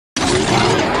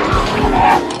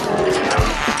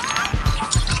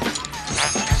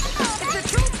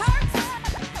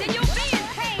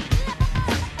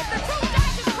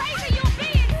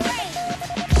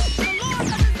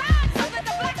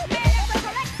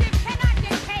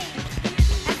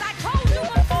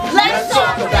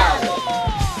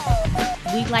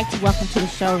We'd like to welcome to the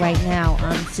show right now,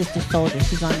 Sister Souljah.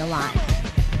 She's on the line.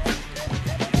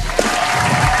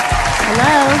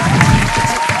 Hello.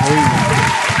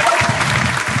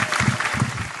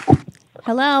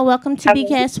 Hello, welcome to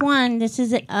BKS1. This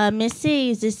is Miss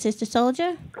C. Is this Sister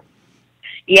Souljah?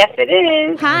 Yes, it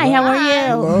is. Hi, how are you?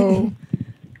 Hello.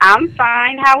 I'm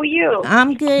fine. How are you?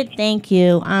 I'm good, thank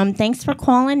you. Thanks for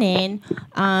calling in.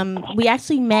 We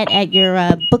actually met at your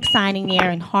book signing there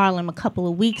in Harlem a couple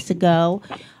of weeks ago.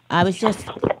 I was just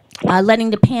letting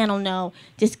the panel know,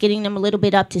 just getting them a little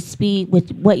bit up to speed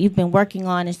with what you've been working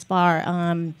on as far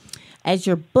as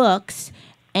your books.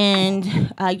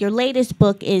 And your latest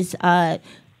book is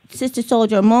Sister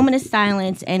Souljah, A Moment of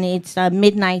Silence, and it's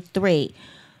Midnight 3.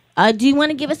 Do you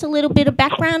want to give us a little bit of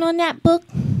background on that book?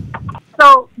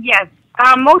 So, yes,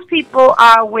 most people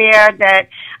are aware that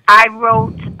I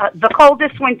wrote The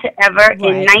Coldest Winter Ever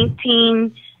in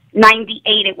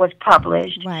 1998. It was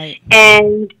published. Right.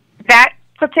 And that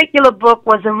particular book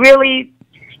was a really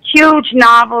huge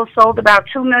novel, sold about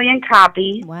 2 million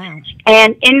copies. Wow.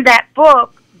 And in that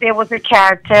book, there was a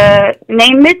character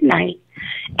named Midnight.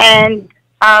 And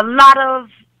a lot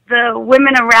of the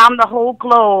women around the whole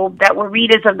globe that were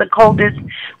readers of The Coldest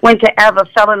Winter Ever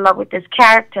fell in love with this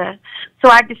character. So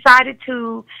I decided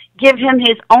to give him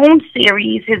his own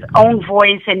series, his own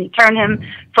voice, and turn him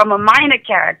from a minor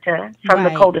character from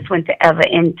The Coldest Winter Ever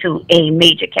into a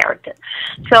major character.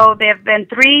 So there have been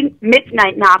 3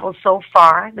 Midnight novels so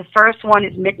far. The first one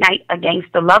is Midnight, A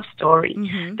Gangsta Love Story.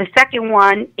 The second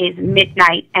one is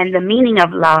Midnight and the Meaning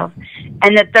of Love.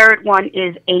 And the third one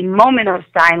is A Moment of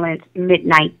Silence,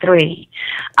 Midnight 3.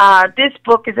 This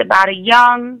book is about a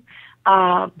young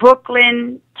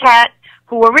Brooklyn cat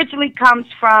who originally comes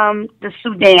from the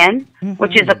Sudan,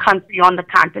 which is a country on the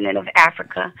continent of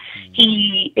Africa.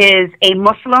 He is a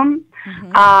Muslim,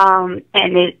 and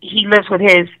he lives with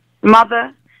his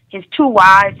mother, his 2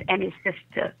 wives, and his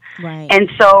sister. Right.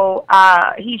 And so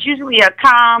he's usually a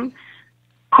calm,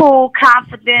 cool,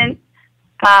 confident,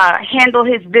 handle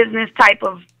his business type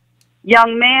of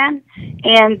young man.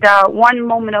 And one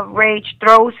moment of rage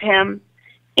throws him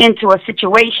into a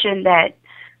situation that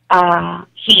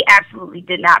he absolutely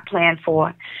did not plan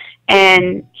for.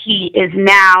 And he is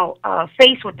now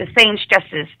faced with the same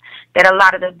stresses that a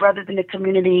lot of the brothers in the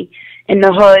community in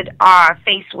the hood are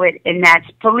faced with, and that's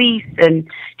police and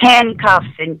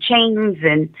handcuffs and chains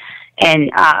and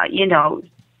you know,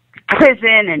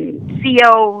 prison and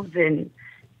COs and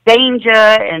danger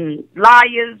and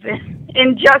liars and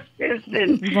injustice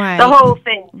and the whole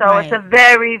thing. So it's a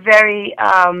very, very,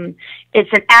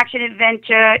 it's an action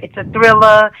adventure, it's a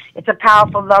thriller, it's a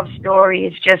powerful love story.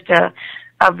 It's just a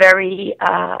very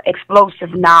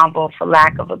explosive novel, for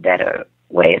lack of a better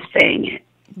way of saying it.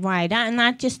 Right. And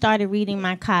I just started reading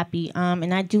my copy,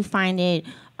 and I do find it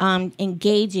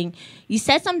engaging. You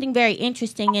said something very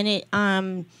interesting, and it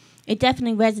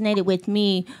definitely resonated with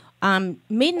me.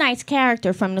 Midnight's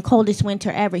character from The Coldest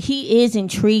Winter Ever, he is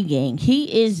intriguing.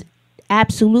 He is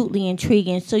absolutely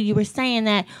intriguing. So you were saying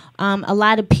that a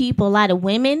lot of people, a lot of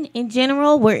women in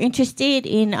general, were interested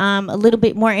in a little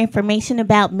bit more information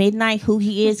about Midnight, who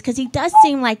he is, because he does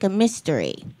seem like a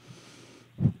mystery.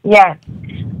 Yes.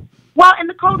 Well, in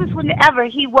The Coldest Winter Ever,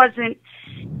 he wasn't.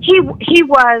 He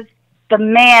was the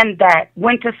man that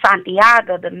Winter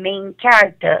Santiago, the main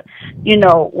character, you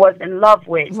know, was in love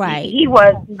with. Right. He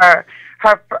was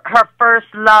her first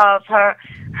love, her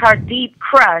deep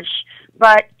crush,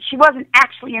 but she wasn't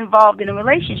actually involved in a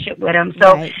relationship with him.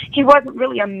 So he wasn't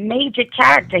really a major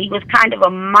character. He was kind of a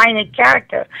minor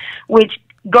character, which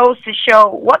goes to show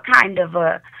what kind of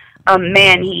a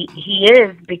man he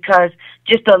is, because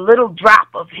just a little drop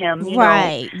of him, you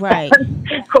know,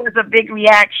 caused a big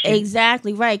reaction.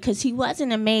 Exactly, right, because he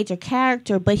wasn't a major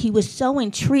character, but he was so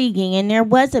intriguing, and there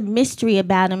was a mystery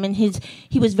about him, and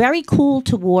he was very cool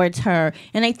towards her,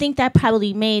 and I think that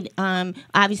probably made,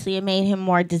 obviously it made him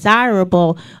more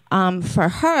desirable for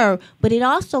her, but it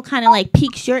also kind of like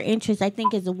piques your interest, I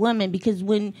think, as a woman, because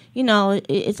when, you know,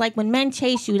 it's like when men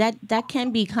chase you, that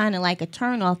can be kind of like a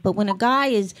turnoff, but when a guy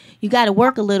is, you got to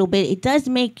work a little bit, it does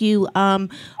make you,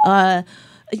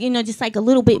 you know, just like a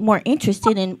little bit more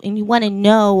interested in, and you want to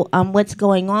know what's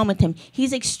going on with him.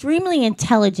 He's extremely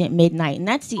intelligent, Midnight, and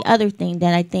that's the other thing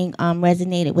that I think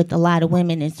resonated with a lot of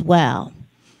women as well.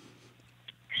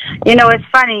 You know, it's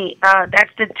funny.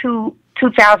 That's the two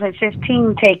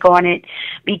 2015 take on it,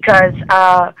 because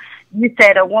you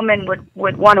said a woman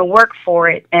would want to work for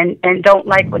it and don't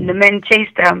like when the men chase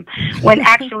them, when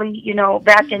actually, you know,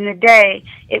 back in the day,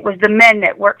 it was the men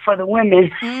that worked for the women.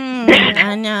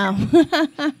 I know.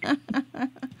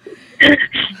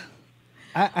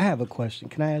 I have a question.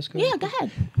 Can I ask her? Yeah, go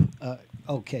ahead.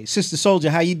 Okay. Sister Souljah,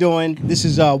 how you doing? This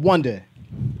is Wonder.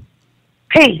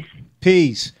 Peace.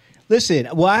 Peace. Listen,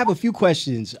 well, I have a few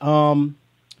questions. One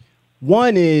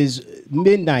is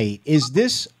Midnight. Is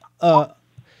this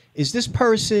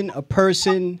person a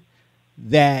person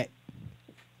that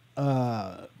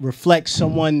reflects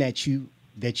someone that you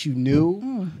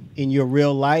knew in your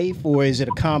real life, or is it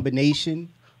a combination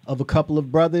of a couple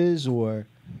of brothers, or?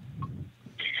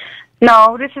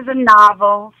 No, this is a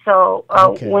novel. So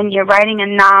Okay. when you're writing a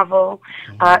novel,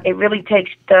 it really takes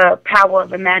the power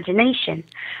of imagination.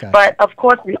 Gotcha. But of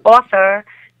course, an author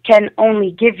can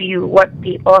only give you what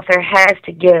the author has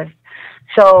to give.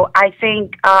 So I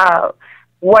think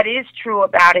what is true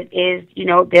about it is, you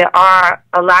know, there are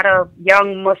a lot of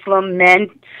young Muslim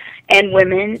men and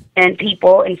women and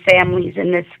people and families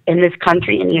in this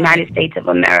country, in the United States of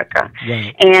America.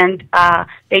 Right. And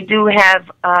they do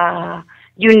have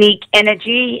unique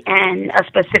energy and a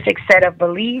specific set of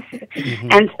beliefs.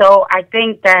 And so I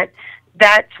think that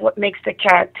that's what makes the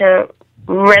character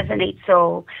resonate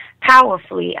so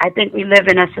powerfully. I think we live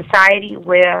in a society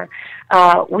where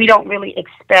we don't really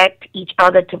expect each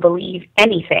other to believe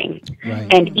anything.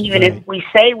 Right. And even if we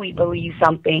say we believe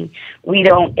something, we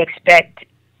don't expect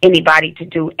anybody to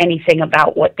do anything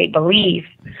about what they believe.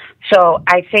 So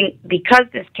I think because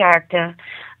this character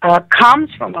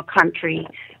comes from a country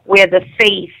where the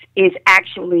faith is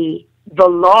actually the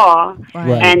law,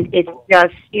 Right. and it's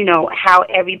just, you know, how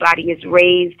everybody is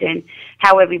raised and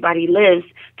how everybody lives,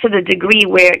 to the degree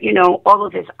where, you know, all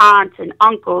of his aunts and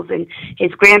uncles and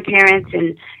his grandparents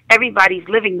and everybody's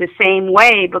living the same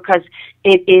way, because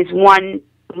it is one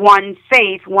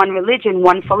faith, one religion,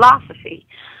 one philosophy.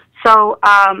 So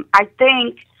I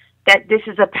think that this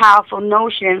is a powerful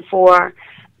notion for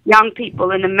young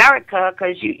people in America,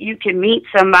 because you can meet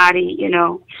somebody, you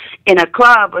know, in a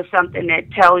club or something that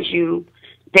tells you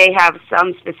they have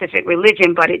some specific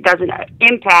religion, but it doesn't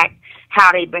impact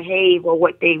how they behave or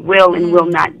what they will and will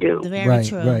not do. Very Right,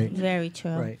 true. right. Very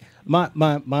true. Right.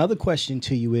 My other question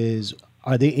to you is: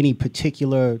 are there any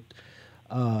particular,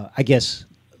 I guess,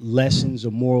 lessons or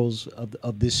morals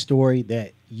of this story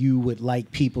that you would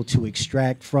like people to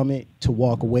extract from it, to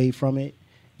walk away from it?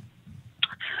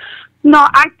 No,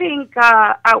 I think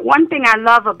one thing I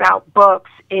love about books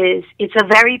is it's a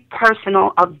very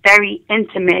personal, a very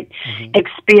intimate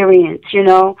experience, you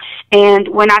know. And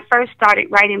when I first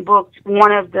started writing books,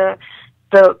 one of the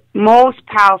most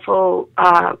powerful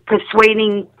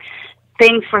persuading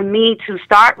thing for me to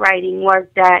start writing was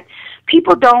that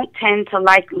people don't tend to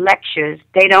like lectures.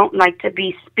 They don't like to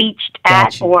be speeched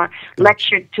at Gotcha. or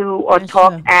lectured to or That's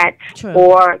talked true. at True.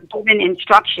 or given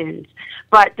instructions.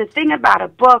 But the thing about a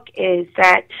book is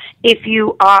that if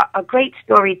you are a great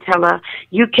storyteller,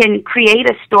 you can create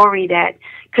a story that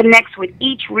connects with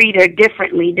each reader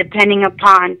differently depending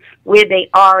upon where they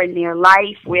are in their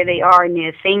life, where they are in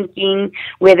their thinking,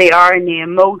 where they are in their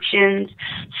emotions.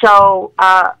 So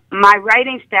my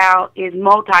writing style is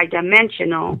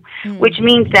multidimensional, which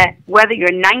means that whether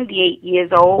you're 98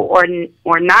 years old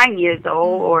or 9 years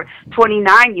old or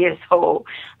 29 years old,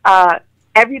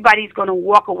 everybody's going to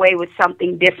walk away with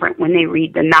something different when they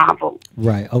read the novel.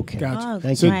 Right. Okay. Gotcha. Oh,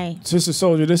 Thank So, you. right. Sister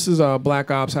Souljah, this is Black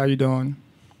Ops. How you doing?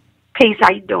 Peace,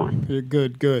 how you doing? You're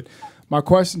good, good. My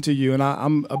question to you, and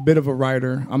I'm a bit of a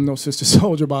writer. I'm no Sister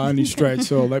Souljah by any stretch,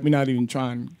 so let me not even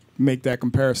try and make that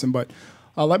comparison. But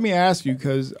let me ask you,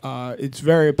 because it's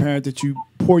very apparent that you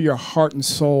pour your heart and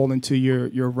soul into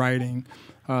your writing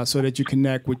so that you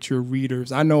connect with your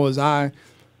readers. I know as I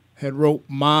had wrote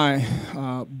my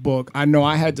book, I know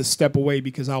I had to step away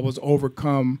because I was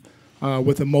overcome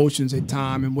with emotions at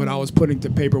time and what I was putting to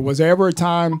paper. Was there ever a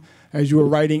time as you were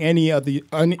writing any of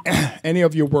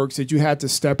your works that you had to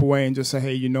step away and just say,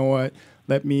 hey, you know what,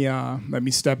 let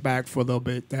me step back for a little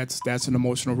bit? That's an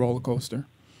emotional roller coaster.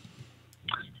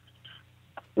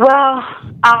 Well,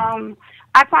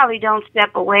 I probably don't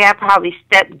step away. I probably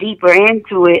step deeper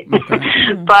into it.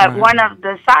 Okay. But Right. one of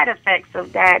the side effects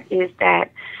of that is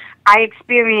that I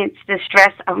experience the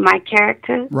stress of my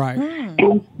character. Right.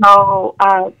 And so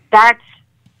that's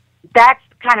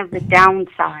kind of the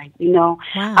downside, you know.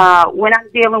 Wow. When I'm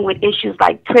dealing with issues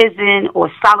like prison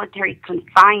or solitary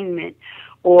confinement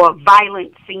or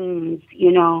violent scenes,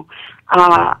 you know,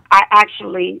 I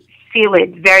actually feel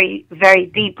it very, very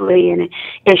deeply, and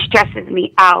it stresses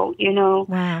me out, you know.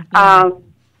 Wow.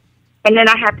 and then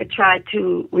I had to try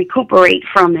to recuperate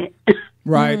from it.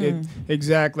 Right,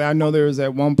 exactly. I know there was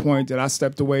at one point that I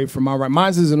stepped away from my writing. Mine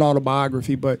is an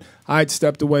autobiography, but I had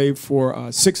stepped away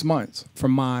for 6 months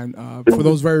from mine for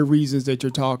those very reasons that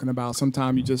you're talking about.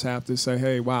 Sometimes you just have to say,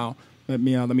 "Hey, wow, let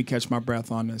me catch my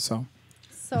breath on this." So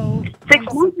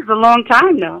 6 months is a long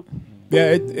time, though.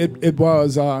 yeah, it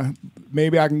was.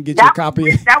 Maybe I can get you a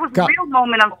copy. That was a real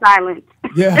moment of silence.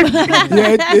 Yeah,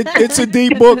 it's a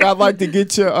deep book. I'd like to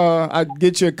get you. I'd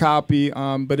get you a copy.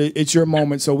 But it's your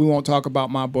moment, so we won't talk about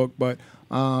my book. But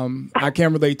I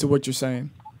can relate to what you're saying.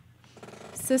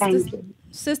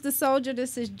 Sister Souljah,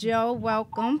 this is Joe.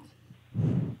 Welcome.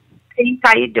 Peace,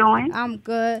 how you doing? I'm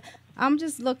good. I'm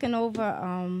just looking over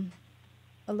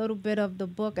a little bit of the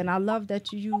book, and I love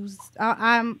that you use.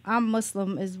 I'm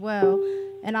Muslim as well.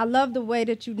 And I love the way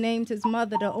that you named his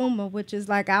mother the Ummah, which is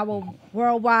like our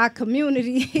worldwide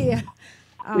community here.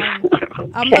 I'm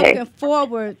looking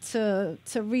forward to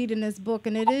reading this book,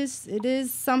 and it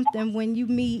is something when you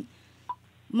meet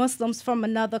Muslims from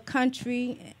another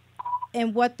country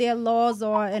and what their laws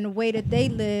are and the way that they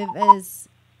live,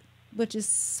 which is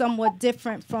somewhat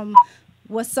different from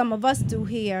what some of us do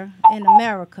here in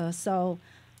America. So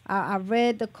I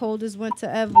read The Coldest Winter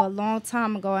Ever a long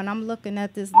time ago, and I'm looking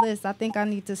at this list. I think I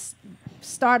need to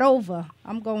start over.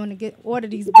 I'm going to order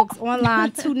these books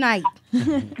online tonight.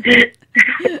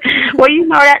 Well, you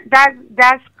know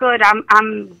that's good.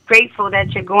 I'm grateful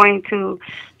that you're going to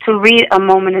read A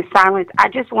Moment of Silence. I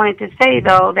just wanted to say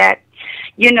though that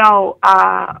in all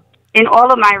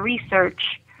of my research,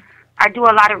 I do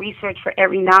a lot of research for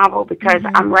every novel because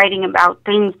I'm writing about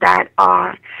things that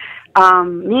are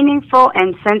meaningful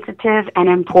and sensitive and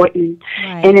important.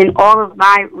 Right. And in all of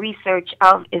my research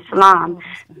of Islam,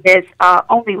 there's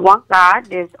only one God,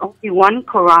 there's only one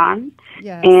Quran,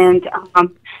 and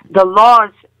the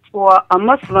laws for a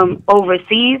Muslim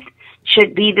overseas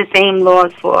should be the same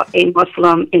laws for a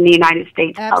Muslim in the United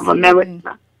States of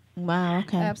America. Wow,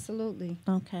 okay. Absolutely.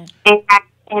 Okay.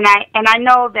 And I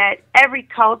know that every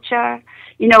culture,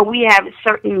 we have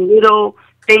certain little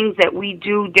things that we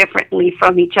do differently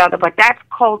from each other, but that's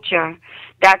culture.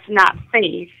 That's not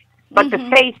faith. But the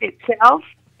faith itself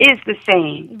is the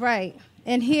same. Right.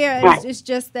 And here it's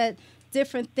just that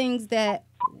different things that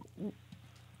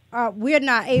we're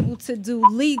not able to do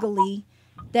legally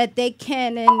that they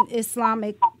can in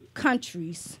Islamic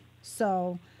countries.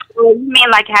 So. Well, you mean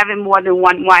like having more than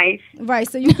one wife? Right.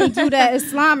 So you can do that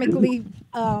Islamically,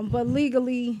 but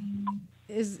legally,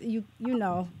 you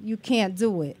can't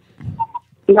do it.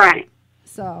 Right.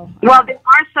 So. Well, there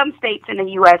are some states in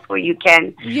the U.S. where you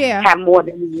can have more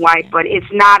than one wife, but it's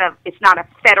not a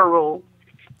federal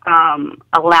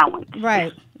allowance.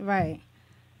 Right. Right.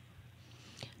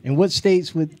 And what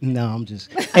states would? No, I'm just.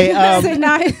 Hey,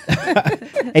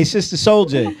 hey, Sister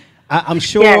Souljah, I'm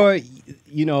sure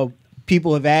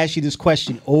people have asked you this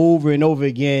question over and over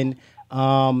again,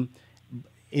 and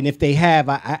if they have,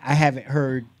 I haven't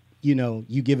heard you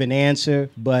give an answer,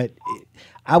 but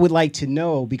I would like to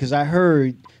know, because I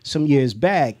heard some years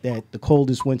back that The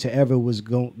Coldest Winter Ever was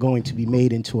going to be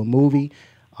made into a movie.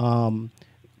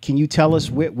 Can you tell us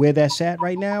where that's at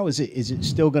right now? Is it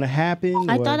still going to happen?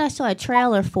 I thought I saw a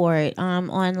trailer for it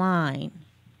online.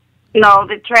 No,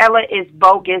 the trailer is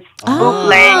bogus.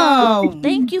 Bootleg. Oh,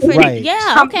 thank you for that.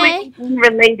 Yeah, okay. Completely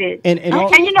related. And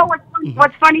you know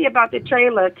what's funny about the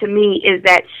trailer to me is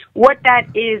that what that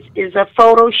is a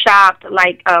photoshopped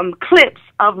clips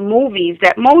of movies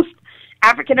that most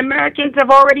African Americans have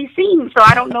already seen. So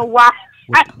I don't know why.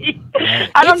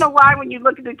 I don't know why when you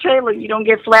look at the trailer you don't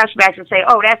get flashbacks and say,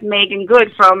 "Oh, that's Megan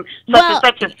Good from such and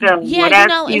such a film."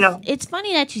 Yeah, it's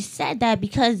funny that you said that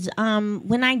because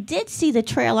when I did see the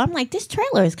trailer, I'm like, this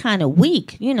trailer is kind of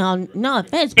weak. No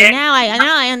offense, but now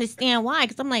I understand why,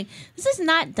 because I'm like, this is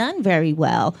not done very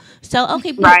well. So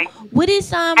okay, but what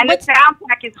is and the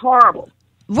soundtrack is horrible.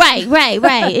 Right.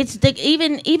 It's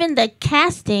even the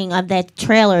casting of that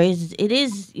trailer is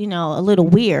a little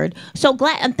weird. So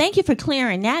glad thank you for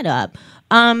clearing that up.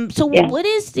 What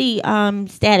is the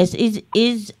status?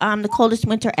 Is The Coldest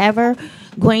Winter Ever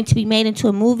going to be made into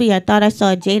a movie? I thought I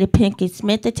saw Jada Pinkett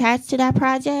Smith attached to that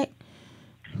project.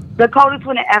 The Coldest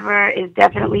Winter Ever is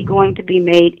definitely going to be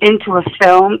made into a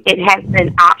film. It has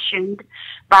been optioned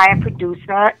by a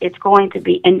producer. It's going to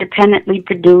be independently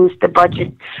produced. The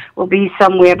budget will be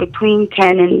somewhere between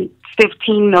 $10 and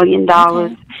 $15 million.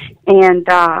 Okay. And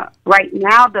right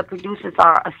now the producers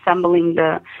are assembling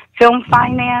the film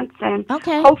finance, and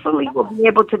hopefully we'll be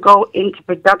able to go into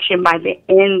production by the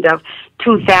end of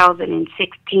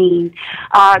 2016.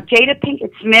 Jada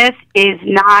Pinkett Smith is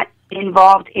not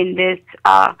involved in this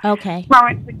Okay.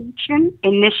 current production.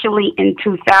 Initially in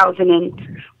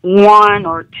 2001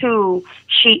 or 2,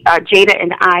 Jada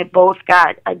and I both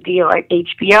got a deal at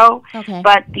HBO. Okay.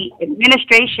 But the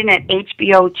administration at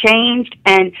HBO changed,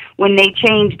 and when they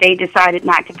changed, they decided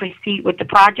not to proceed with the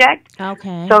project.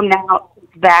 Okay. So now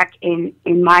it's back in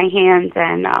my hands,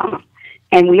 and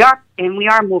we are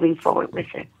moving forward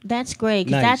with it. That's great,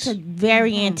 'cause Nice. that's a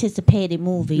very anticipated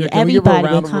movie. Yeah, can we give her a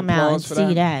Everybody round will of come out and applause for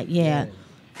see that? that. Yeah.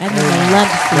 Everyone would love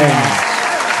to see Very that.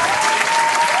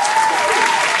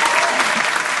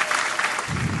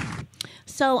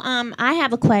 So I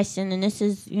have a question, and this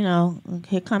is,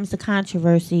 here comes the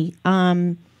controversy.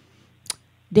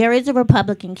 There is a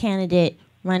Republican candidate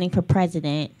running for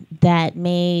president that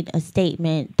made a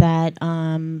statement that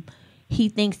he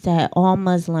thinks that all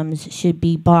Muslims should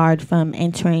be barred from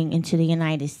entering into the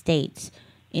United States.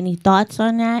 Any thoughts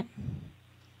on that?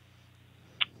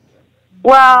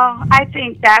 Well, I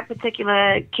think that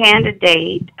particular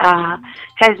candidate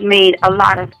has made a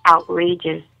lot of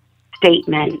outrageous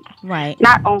statements, Right.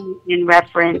 not only in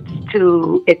reference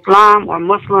to Islam or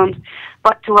Muslims,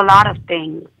 but to a lot of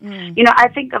things. I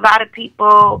think a lot of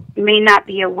people may not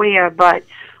be aware, but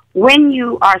when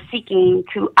you are seeking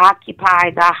to occupy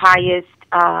the highest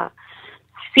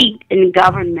seat in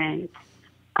government,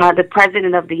 the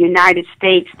President of the United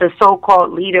States, the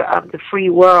so-called leader of the free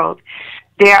world,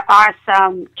 there are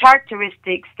some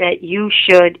characteristics that you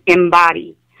should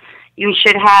embody. You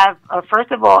should have,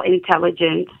 first of all,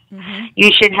 intelligence.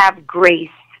 You should have grace.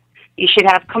 You should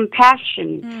have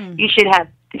compassion. You should have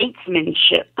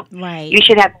statesmanship. Right. You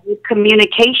should have good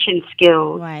communication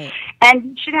skills. Right. And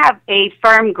you should have a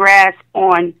firm grasp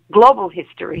on global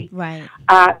history. Right.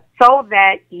 So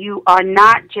that you are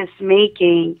not just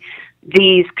making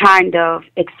these kind of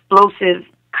explosive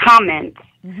comments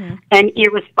and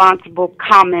irresponsible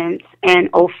comments and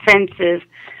offensive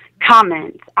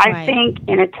comments. I think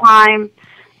in a time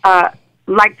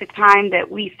like the time that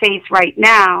we face right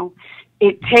now,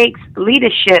 it takes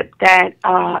leadership that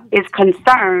is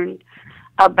concerned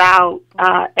about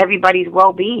everybody's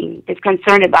well-being, is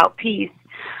concerned about peace.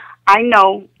 I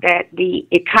know that the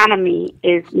economy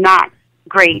is not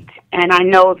great, and I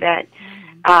know that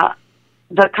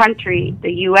the country,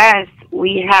 the U.S.,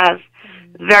 we have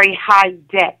very high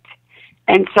debt.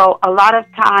 And so a lot of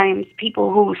times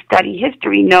people who study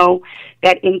history know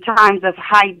that in times of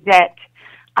high debt,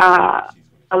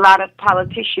 a lot of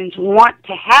politicians want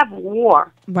to have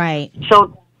war. Right.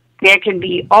 So there can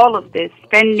be all of this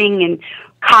spending and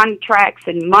contracts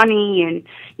and money and,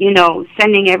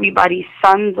 sending everybody's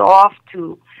sons off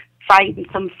to fight in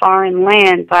some foreign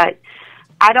land. But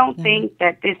I don't think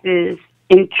that this is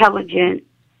intelligent,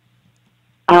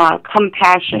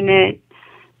 compassionate.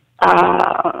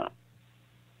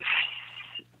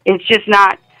 It's just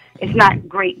not. It's not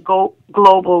great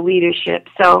global leadership.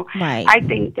 So I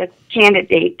think that the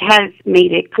candidate has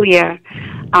made it clear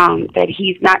that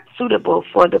he's not suitable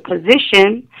for the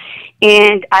position,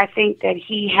 and I think that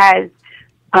he has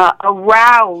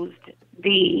aroused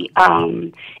the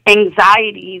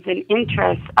anxieties and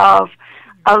interests of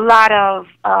a lot of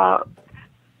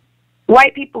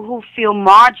white people who feel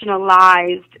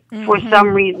marginalized for some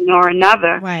reason or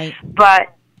another. Right.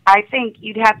 But I think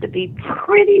you'd have to be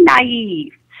pretty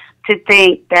naive to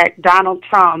think that Donald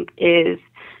Trump is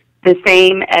the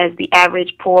same as the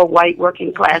average poor white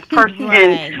working class person.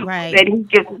 Right. That he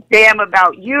gives a damn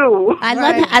about you.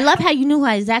 I love how you knew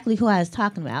exactly who I was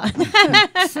talking about.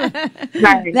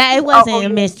 Right. That it wasn't a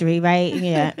mystery, right?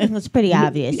 Yeah, it was pretty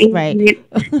obvious, right? He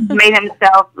made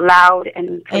himself loud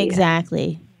and clear.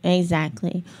 Exactly.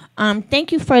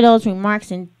 Thank you for those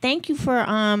remarks, and thanks for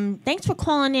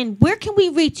calling in. Where can we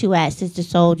reach you at, Sister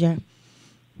Soldier?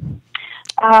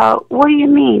 What do you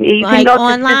mean? You like can go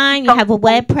online, you have a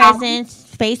web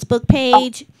presence, Facebook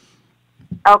page.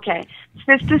 Okay.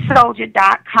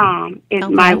 SisterSoldier.com is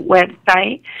my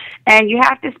website. And you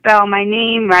have to spell my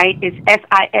name right. It's Sister.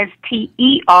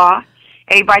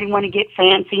 Everybody want to get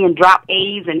fancy and drop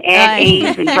A's and add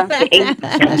A's and drop the A's.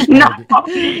 No.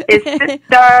 It's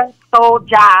Sister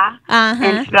Souljah.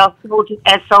 And spell Soldier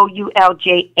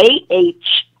Soujah,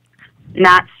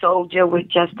 not soldier with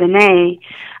just an A.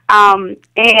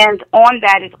 And on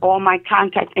that is all my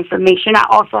contact information. I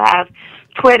also have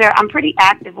Twitter. I'm pretty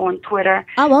active on Twitter.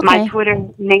 Oh, okay. My Twitter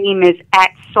name is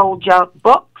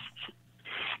 @SoljahBooks.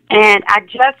 And I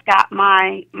just got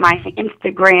my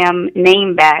Instagram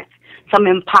name back. Some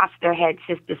imposter had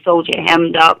Sister Souljah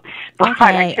hemmed up. But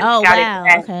Okay. Oh, wow.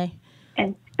 Okay.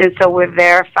 And so we're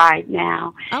verified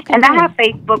now. Okay. And I have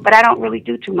Facebook, but I don't really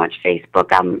do too much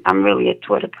Facebook. I'm really a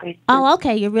Twitter person. Oh,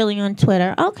 okay. You're really on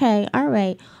Twitter. Okay. All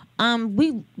right.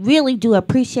 We really do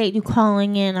appreciate you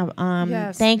calling in.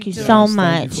 Yes, thank you we do. so Yes,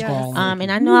 thank you much. for calling.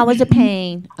 And I know I was a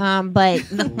pain, but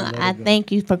I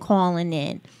thank you for calling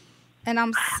in. And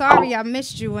I'm sorry I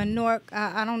missed you in Newark.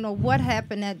 I don't know what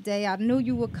happened that day. I knew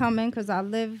you were coming because I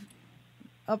live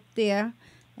up there,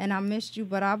 and I missed you.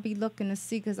 But I'll be looking to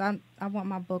see because I want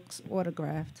my books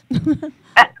autographed.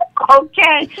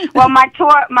 Okay. Well, my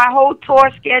whole tour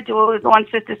schedule is on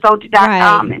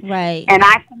SisterSouljah.com. Right. And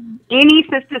any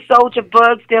Sister Souljah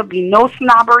books, there'll be no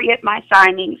snobbery at my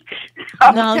signings.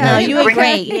 No, you were Bring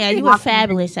great. it. Yeah, you were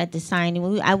fabulous at the signing.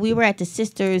 We were at the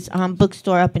Sisters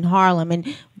bookstore up in Harlem, and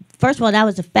first of all, that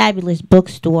was a fabulous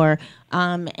bookstore,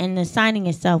 and the signing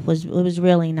itself was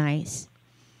really nice.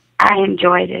 I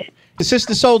enjoyed it.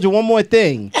 Sister Souljah, one more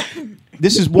thing.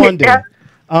 This is Wonder. Yeah.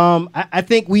 I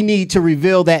think we need to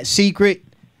reveal that secret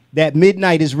that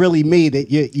Midnight is really me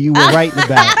that you were writing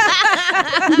about.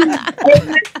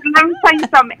 Let me tell you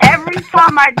something. Every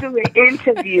time I do an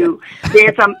interview,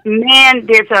 there's a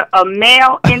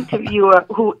male interviewer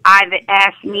who either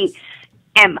asks me,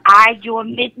 "Am I your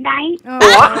Midnight?" Or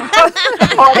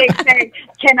they say,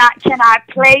 "Can I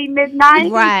play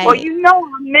Midnight?" Right. Or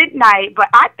I'm Midnight. But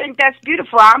I think that's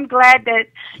beautiful. I'm glad that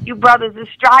you brothers are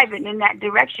striving in that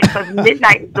direction because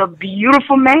Midnight is a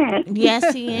beautiful man.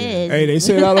 Yes, he is. Hey, they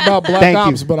say that about Black Thank you.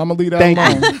 Ops, but I'm gonna leave that Thank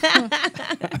alone.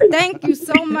 Thank you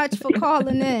so much for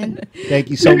calling in. Thank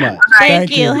you so much.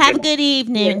 Thank you. you. Have a good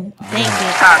evening. Thank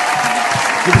you.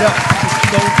 Give it up,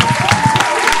 Sister Souljah.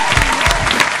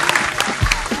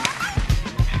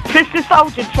 Sister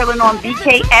Souljah chilling on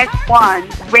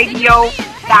BKS1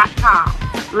 radio.com.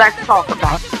 Let's talk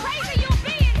about it.